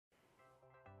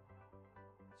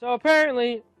So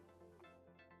apparently,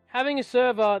 having a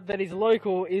server that is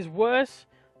local is worse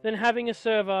than having a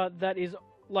server that is,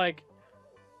 like,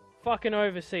 fucking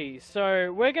overseas.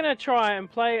 So we're gonna try and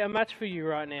play a match for you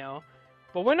right now,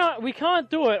 but we can't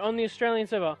do it on the Australian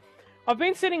server. I've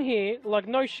been sitting here, like,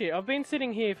 no shit, I've been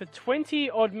sitting here for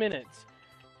 20 odd minutes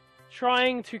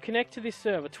trying to connect to this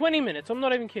server. 20 minutes, I'm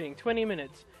not even kidding, 20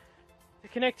 minutes to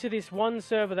connect to this one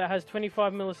server that has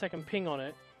 25 millisecond ping on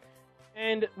it.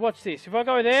 And watch this, if I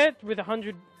go there with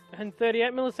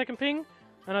 138 millisecond ping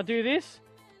and I do this,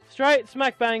 straight,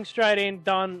 smack bang, straight in,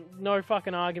 done, no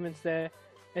fucking arguments there.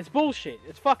 It's bullshit,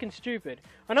 it's fucking stupid.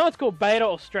 I know it's called Beta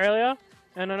Australia,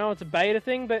 and I know it's a beta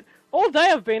thing, but all day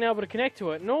I've been able to connect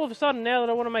to it, and all of a sudden now that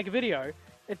I want to make a video,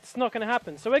 it's not going to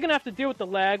happen. So we're going to have to deal with the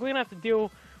lag, we're going to have to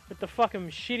deal with the fucking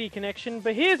shitty connection.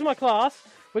 But here's my class.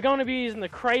 We're going to be using the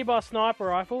Kraber sniper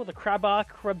rifle, the Kraber,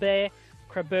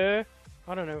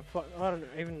 I don't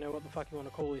even know what the fuck you want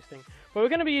to call this thing. But we're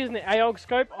going to be using the AOG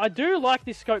scope. I do like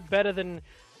this scope better than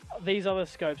these other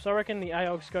scopes. I reckon the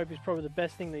AOG scope is probably the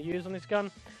best thing to use on this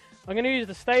gun. I'm going to use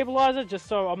the stabilizer just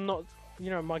so I'm not, you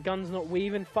know, my gun's not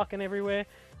weaving fucking everywhere.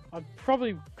 I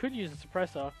probably could use a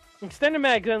suppressor. Extended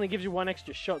mag only gives you one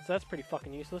extra shot, so that's pretty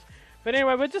fucking useless. But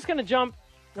anyway, we're just going to jump.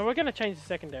 No, we're going to change the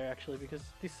secondary, actually, because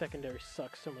this secondary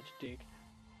sucks so much dick.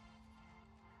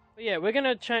 But yeah, we're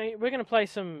going to play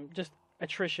some just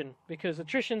attrition, because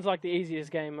attrition's like the easiest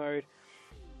game mode,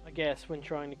 I guess, when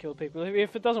trying to kill people.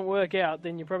 If it doesn't work out,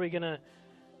 then you're probably going to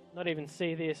not even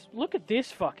see this. Look at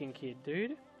this fucking kid,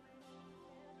 dude.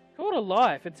 Call it a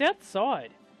life. It's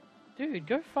outside. Dude,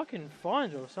 go fucking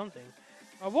find it or something.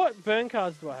 What burn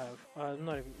cards do I have?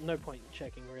 No point in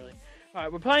checking, really.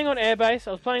 Alright, we're playing on airbase.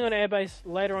 I was playing on airbase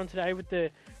later on today with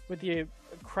the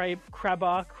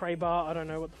Kraber, I don't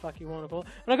know what the fuck you want to call it.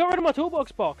 And I got rid of my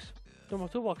toolbox box.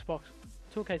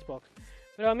 Toolcase box.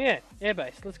 But yeah,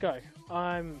 airbase, let's go.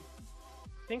 I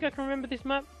think I can remember this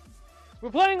map. We're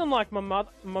playing on like my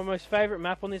most favorite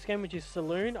map on this game, which is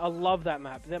Saloon. I love that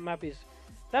map. That map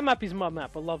is my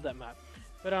map. I love that map.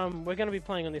 But we're going to be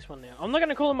playing on this one now. I'm not going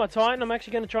to call it my Titan. I'm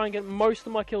actually going to try and get most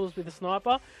of my kills with the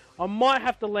sniper. I might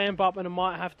have to lamp up and I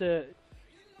might have to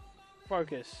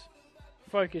focus.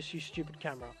 Focus, you stupid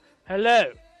camera.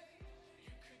 Hello.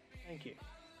 Thank you.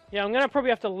 Yeah, I'm going to probably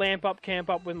have to lamp up, camp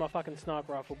up with my fucking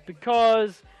sniper rifle,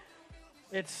 because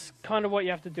it's kind of what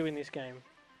you have to do in this game.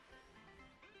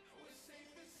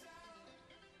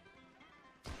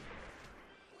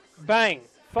 Bang.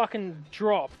 Fucking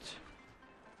dropped.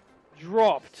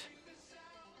 I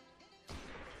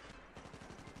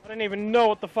don't even know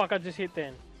what the fuck I just hit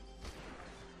then.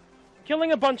 I'm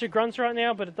killing a bunch of grunts right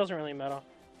now, but it doesn't really matter.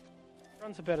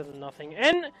 Grunts are better than nothing.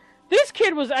 And this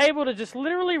kid was able to just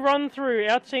literally run through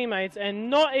our teammates and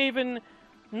not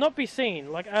be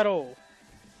seen, like, at all.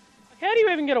 Like, how do you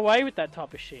even get away with that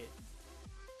type of shit?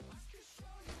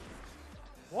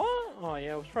 What? Oh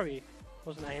yeah,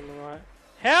 wasn't aiming right.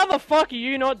 How the fuck are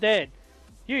you not dead?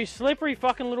 You slippery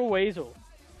fucking little weasel.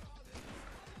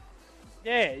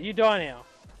 Yeah, you die now.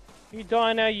 You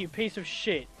die now, you piece of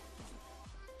shit.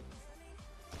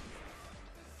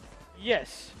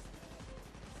 Yes.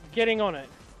 Getting on it.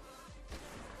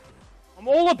 I'm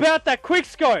all about that quick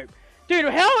scope.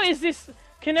 Dude, how is this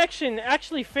connection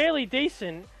actually fairly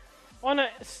decent on an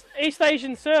East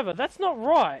Asian server? That's not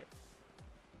right.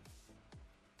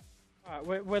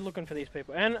 Alright, we're looking for these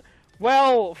people. And,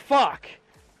 well, fuck.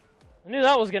 I knew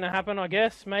that was going to happen, I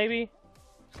guess, maybe.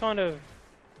 Kind of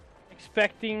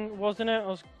expecting, wasn't it?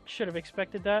 Should have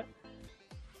expected that.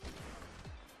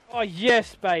 Oh,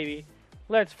 yes, baby.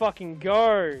 Let's fucking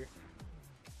go.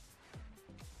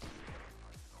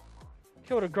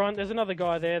 Killed a grunt. There's another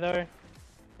guy there, though.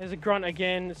 There's a grunt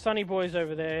again. Sunny Boy's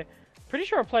over there. Pretty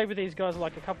sure I played with these guys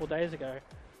like a couple days ago.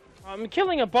 I'm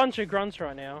killing a bunch of grunts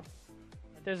right now.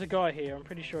 There's a guy here. I'm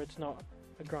pretty sure it's not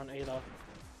a grunt either.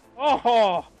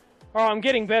 Oh! Alright, I'm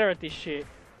getting better at this shit.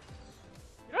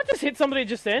 Did I just hit somebody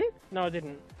just then? No, I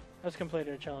didn't. I just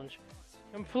completed a challenge.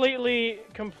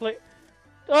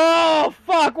 Oh,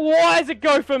 fuck! Why does it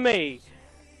go for me?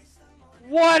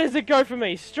 Why does it go for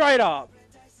me? Straight up.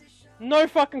 No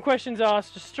fucking questions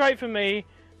asked, just straight for me.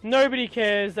 Nobody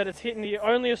cares that it's hitting the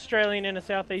only Australian in a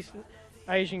Southeast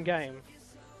Asian game.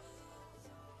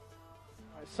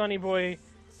 Right, Sunny Boy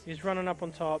is running up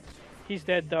on top. He's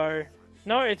dead though.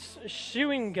 No, it's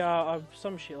Shuingar,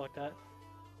 some shit like that.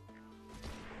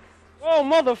 Oh,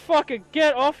 motherfucker,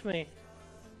 get off me!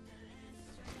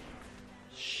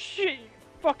 Shit, you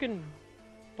fucking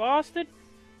bastard!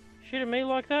 Shit at me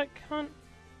like that, cunt.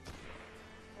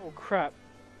 Oh, crap.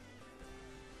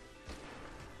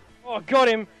 Oh, got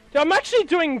him! Dude, I'm actually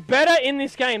doing better in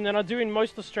this game than I do in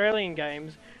most Australian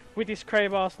games with this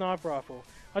Kraber sniper rifle.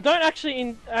 I don't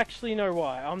actually know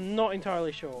why. I'm not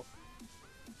entirely sure.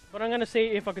 But I'm going to see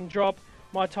if I can drop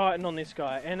my Titan on this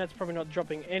guy. And it's probably not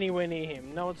dropping anywhere near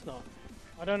him. No, it's not.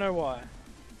 I don't know why.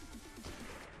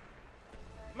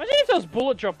 Imagine if there was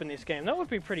bullet drop in this game. That would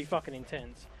be pretty fucking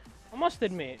intense. I must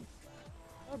admit.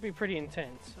 That would be pretty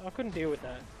intense. I couldn't deal with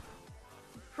that.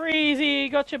 Crazy!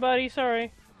 Gotcha, buddy.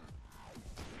 Sorry.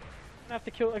 I'm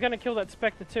gonna kill that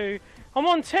Spectre too. I'm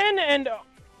on 10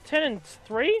 and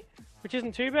 3, which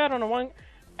isn't too bad on a 1.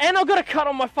 And I've got a cut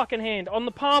on my fucking hand, on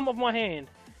the palm of my hand.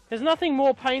 There's nothing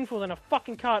more painful than a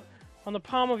fucking cut on the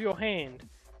palm of your hand.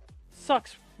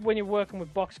 Sucks when you're working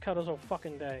with box cutters all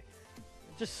fucking day.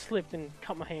 It just slipped and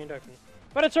cut my hand open.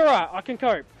 But it's alright, I can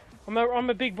cope. I'm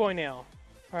a big boy now.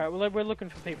 Alright, well, we're looking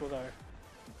for people though.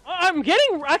 I'm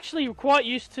getting actually quite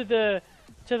used to the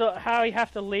how you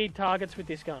have to lead targets with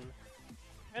this gun.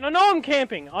 And I know I'm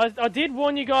camping. I did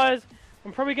warn you guys,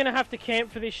 I'm probably going to have to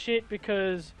camp for this shit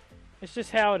because it's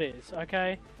just how it is,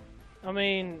 okay? I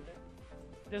mean,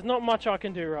 there's not much I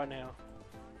can do right now.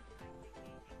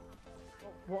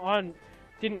 Well, I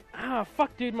didn't... Ah,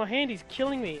 fuck, dude, my hand is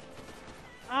killing me.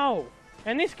 Ow.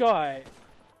 And this guy...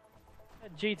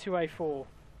 That G2A4.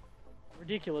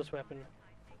 Ridiculous weapon.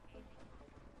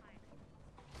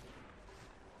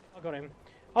 I got him.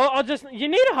 I'll just... You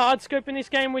need a hard scope in this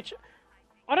game, which...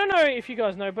 I don't know if you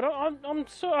guys know, but I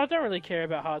don't really care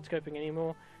about hard scoping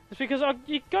anymore. It's because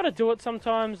you gotta do it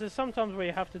sometimes. There's sometimes where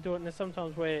you have to do it, and there's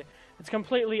sometimes where it's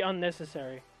completely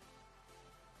unnecessary.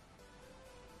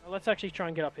 Well, let's actually try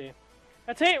and get up here.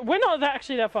 We're not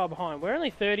actually that far behind. We're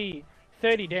only 30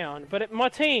 down, but my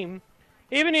team,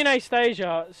 even in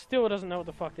ASageADay, still doesn't know what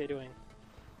the fuck they're doing.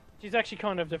 Which is actually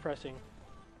kind of depressing.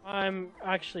 I'm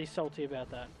actually salty about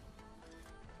that.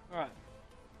 Alright.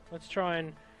 Let's try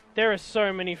and... There are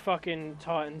so many fucking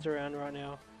Titans around right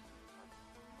now.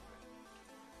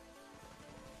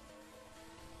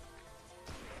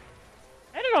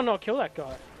 How did I not kill that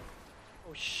guy?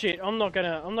 Oh shit, I'm not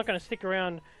gonna stick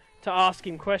around to ask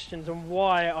him questions on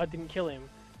why I didn't kill him.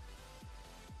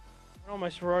 I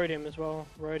almost rode him as well.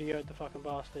 Rodeoed the fucking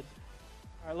bastard.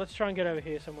 Alright, let's try and get over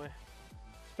here somewhere.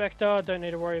 Spectre, don't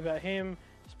need to worry about him.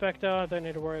 Spectre, don't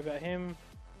need to worry about him.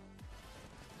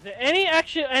 Is there any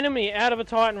actual enemy out of a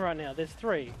Titan right now? There's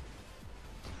 3.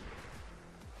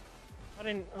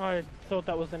 I thought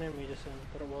that was an enemy just then,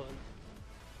 but it wasn't.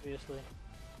 Obviously.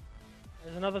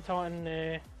 There's another Titan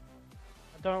there.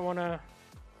 I don't wanna...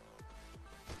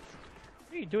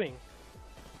 What are you doing?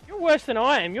 You're worse than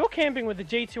I am. You're camping with the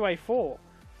G2A4.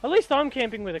 At least I'm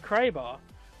camping with a Kraber.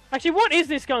 Actually, what is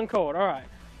this gun called? Alright.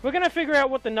 We're gonna figure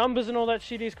out what the numbers and all that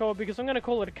shit is called, because I'm gonna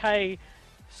call it a K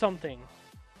something.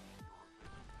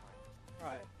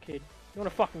 Alright, kid. You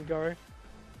wanna fucking go?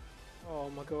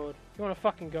 Oh my god. You wanna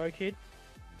fucking go, kid?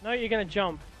 No, you're gonna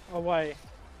jump away.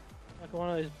 Like one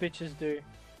of those bitches do.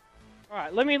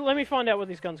 Alright, let me find out what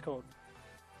this gun's called.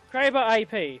 Kraber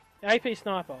AP. AP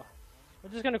Sniper. We're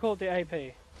just gonna call it the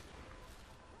AP.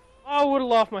 I would've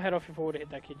laughed my head off if I would've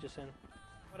hit that kid just then.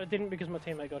 But I didn't because my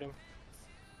teammate got him.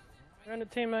 Found a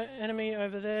teammate enemy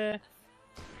over there.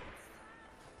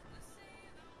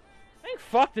 Thank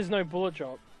fuck there's no bullet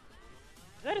drop.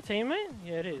 Is that a teammate?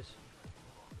 Yeah, it is.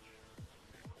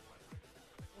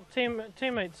 Well,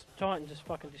 teammate's Titan just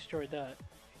fucking destroyed that.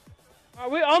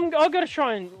 Alright, I've got to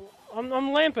try and...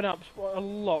 I'm lamping up a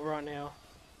lot right now.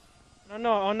 I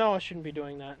know I shouldn't be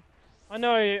doing that. I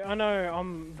know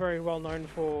I'm very well known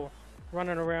for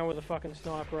running around with a fucking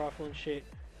sniper rifle and shit.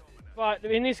 But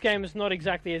in this game it's not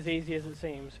exactly as easy as it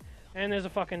seems. And there's a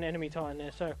fucking enemy Titan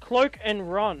there, so cloak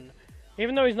and run.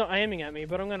 Even though he's not aiming at me,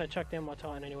 but I'm going to chuck down my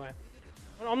Titan anyway.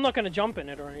 I'm not going to jump in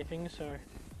it or anything, so...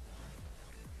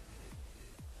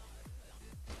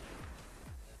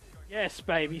 Yes,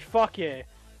 baby, fuck yeah.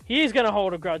 He is going to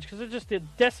hold a grudge, because it just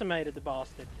decimated the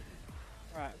bastard.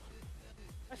 Right.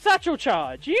 A satchel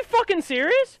charge. Are you fucking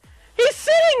serious? He's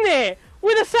sitting there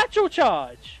with a satchel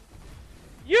charge.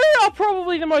 You are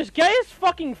probably the most gayest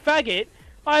fucking faggot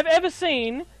I've ever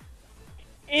seen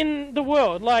in the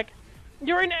world. Like,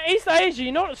 you're in East Asia,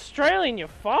 you're not Australian, you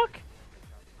fuck.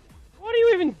 Why do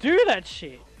you even do that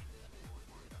shit?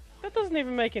 That doesn't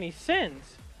even make any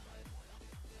sense.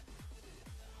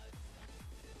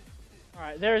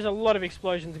 Alright, there is a lot of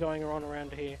explosions going on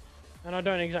around here. And I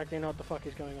don't exactly know what the fuck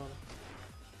is going on.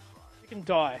 You can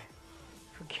die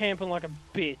for camping like a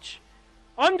bitch.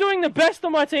 I'm doing the best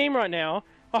on my team right now.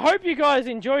 I hope you guys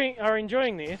are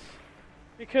enjoying this.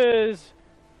 Because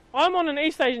I'm on an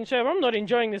East Asian server. I'm not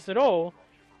enjoying this at all.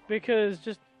 Because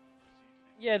just...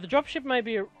 Yeah, the dropship may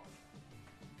be...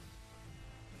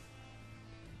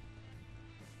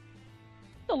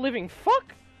 the living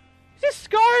fuck? Is this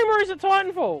Skyrim or is it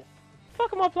Titanfall? The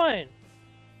fuck am I playing?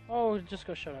 Oh, it just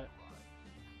got shot at.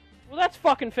 Well, that's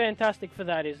fucking fantastic for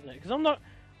that, isn't it? Because I'm not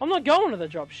going to the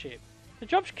dropship. The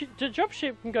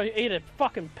dropship can go eat a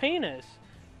fucking penis.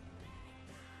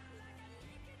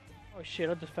 Oh shit,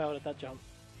 I just failed at that jump.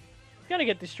 It's gonna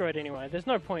get destroyed anyway. There's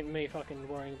no point in me fucking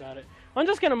worrying about it. I'm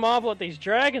just gonna marvel at these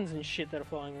dragons and shit that are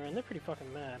flying around. They're pretty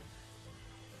fucking mad.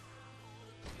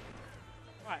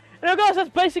 Right. Now guys, that's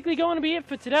basically going to be it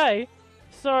for today.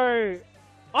 So,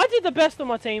 I did the best on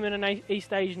my team in an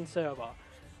East Asian server.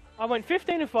 I went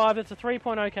 15-5, that's a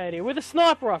 3.0 KD, with a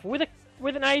sniper rifle,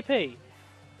 with an AP.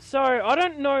 So, I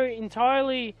don't know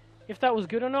entirely if that was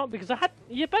good or not, because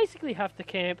you basically have to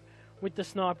camp with the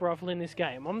sniper rifle in this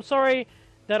game. I'm sorry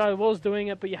that I was doing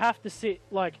it, but you have to sit,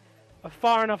 like, a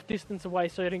far enough distance away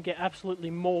so you don't get absolutely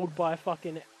mauled by a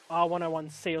fucking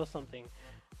R101C or something.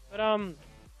 But,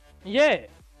 yeah,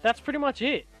 that's pretty much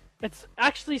it. It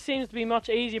actually seems to be much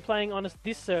easier playing on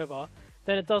this server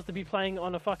than it does to be playing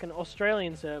on a fucking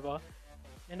Australian server.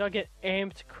 And I get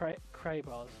amped cray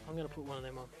bars. I'm going to put one of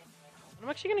them on. I'm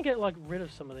actually going to get like rid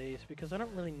of some of these because I don't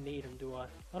really need them, do I?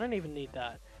 I don't even need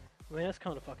that. I mean, that's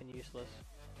kind of fucking useless.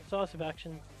 Decisive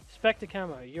action. Spectre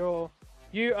camo.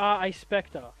 You are a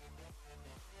Spectre.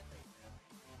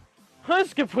 I'm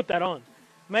just going to put that on.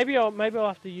 Maybe I'll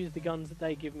have to use the guns that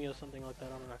they give me or something like that. I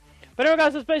don't know. But anyway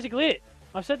guys, that's basically it.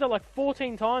 I've said that like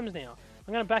 14 times now.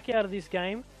 I'm going to back out of this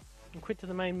game and quit to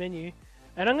the main menu.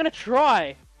 And I'm going to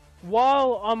try,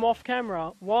 while I'm off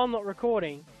camera, while I'm not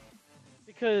recording,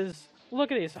 because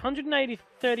look at this, 180,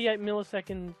 38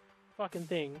 millisecond fucking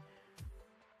thing.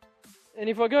 And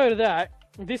if I go to that,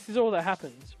 this is all that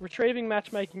happens. Retrieving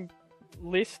matchmaking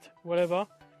list, whatever.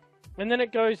 And then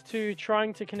it goes to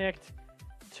trying to connect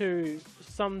to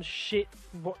some shit,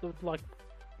 like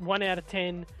 1 out of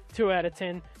 10, 2 out of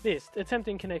 10, this,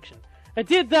 attempting connection. I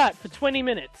did that for 20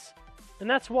 minutes. And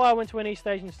that's why I went to an East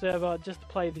Asian server just to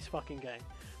play this fucking game.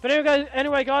 But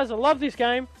anyway guys, I love this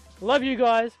game. I love you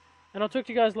guys. And I'll talk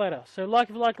to you guys later. So like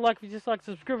if you like, if you dislike,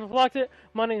 subscribe if you liked it.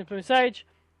 My name is Sage.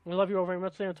 We love you all very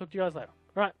much. And I'll talk to you guys later.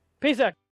 Alright, peace out.